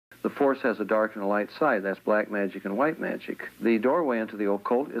Force has a dark and a light side. That's black magic and white magic. The doorway into the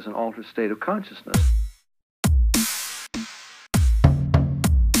occult is an altered state of consciousness.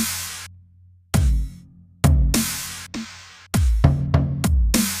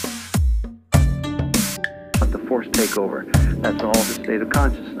 Let the Force take over. That's an altered state of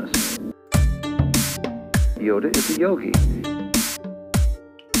consciousness. Yoda is a yogi.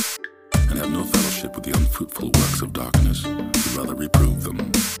 And have no fellowship with the unfruitful works of darkness, but rather reprove them.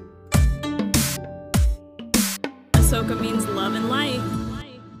 Ahsoka means love and light.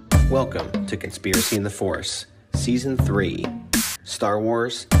 Welcome to Conspiracy in the Force, Season 3, Star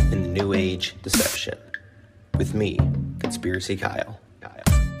Wars and the New Age Deception. With me, Conspiracy Kyle.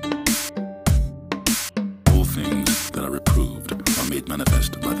 All things that are reproved are made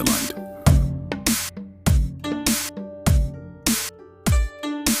manifest by the light.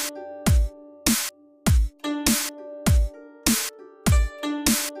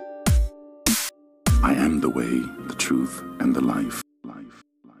 I am the way, the truth, and the life.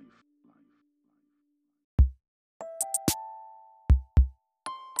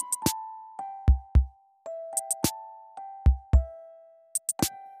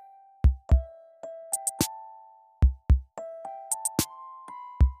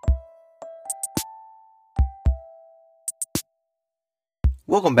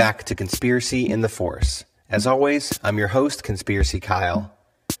 Welcome back to Conspiracy in the Force. As always, I'm your host, Conspiracy Kyle.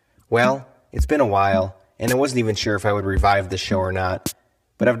 Well, it's been a while, and I wasn't even sure if I would revive this show or not,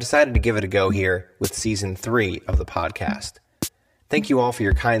 but I've decided to give it a go here with Season 3 of the podcast. Thank you all for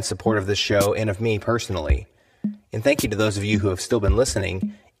your kind support of this show and of me personally. And thank you to those of you who have still been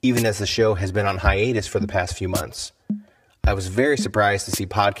listening, even as the show has been on hiatus for the past few months. I was very surprised to see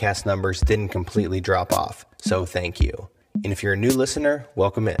podcast numbers didn't completely drop off, so thank you. And if you're a new listener,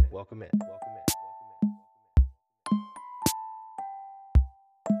 welcome in.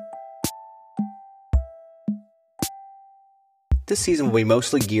 This season will be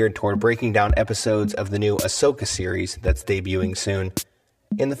mostly geared toward breaking down episodes of the new Ahsoka series that's debuting soon,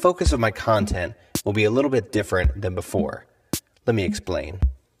 and the focus of my content will be a little bit different than before. Let me explain.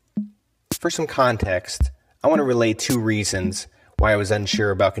 For some context, I want to relay 2 reasons why I was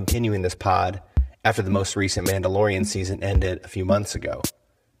unsure about continuing this pod after the most recent Mandalorian season ended a few months ago.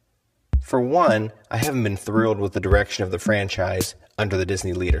 For one, I haven't been thrilled with the direction of the franchise under the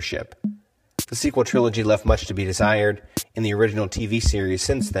Disney leadership. The sequel trilogy left much to be desired, and the original TV series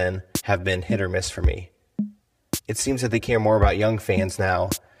since then have been hit or miss for me. It seems that they care more about young fans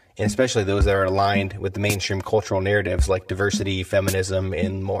now, and especially those that are aligned with the mainstream cultural narratives like diversity, feminism,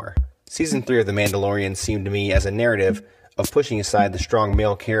 and more. Season 3 of The Mandalorian seemed to me as a narrative of pushing aside the strong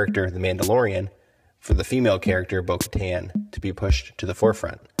male character, the Mandalorian, for the female character, Bo-Katan, to be pushed to the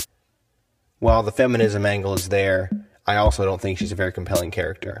forefront. While the feminism angle is there, I also don't think she's a very compelling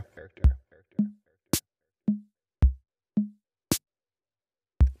character.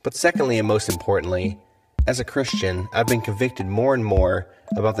 But secondly, and most importantly, as a Christian, I've been convicted more and more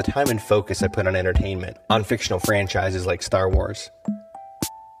about the time and focus I put on entertainment, on fictional franchises like Star Wars.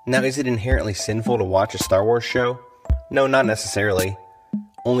 Now, is it inherently sinful to watch a Star Wars show? No, not necessarily.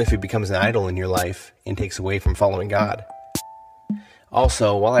 Only if it becomes an idol in your life and takes away from following God.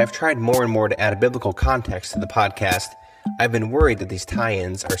 Also, while I've tried more and more to add a biblical context to the podcast, I've been worried that these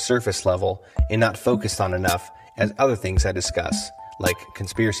tie-ins are surface level and not focused on enough as other things I discuss, like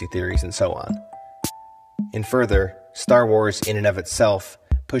conspiracy theories and so on. And further, Star Wars in and of itself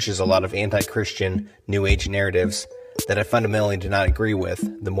pushes a lot of anti-Christian, New Age narratives that I fundamentally do not agree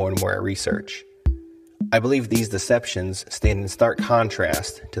with the more and more I research. I believe these deceptions stand in stark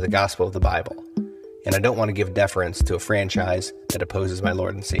contrast to the gospel of the Bible, and I don't want to give deference to a franchise that opposes my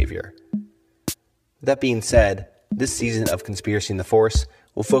Lord and Savior. That being said, this season of Conspiracy in the Force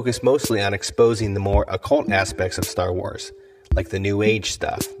will focus mostly on exposing the more occult aspects of Star Wars, like the New Age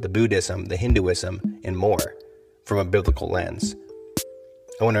stuff, the Buddhism, the Hinduism, and more, from a biblical lens.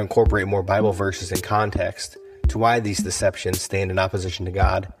 I want to incorporate more Bible verses and context to why these deceptions stand in opposition to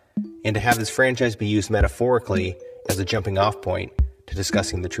God, and to have this franchise be used metaphorically as a jumping off point to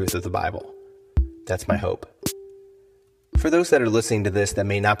discussing the truth of the Bible. That's my hope. For those that are listening to this that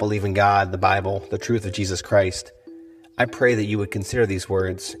may not believe in God, the Bible, the truth of Jesus Christ, I pray that you would consider these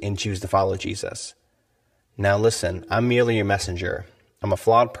words and choose to follow Jesus. Now listen, I'm merely your messenger. I'm a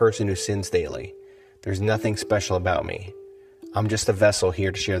flawed person who sins daily. There's nothing special about me. I'm just a vessel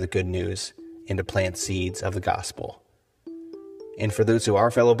here to share the good news and to plant seeds of the gospel. And for those who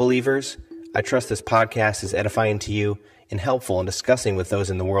are fellow believers, I trust this podcast is edifying to you and helpful in discussing with those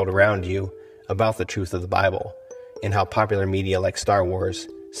in the world around you about the truth of the Bible and how popular media like Star Wars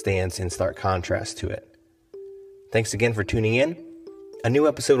stands in stark contrast to it. Thanks again for tuning in. A new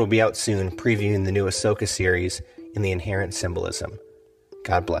episode will be out soon, previewing the new Ahsoka series and the inherent symbolism.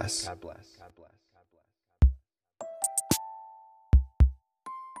 God bless. God bless.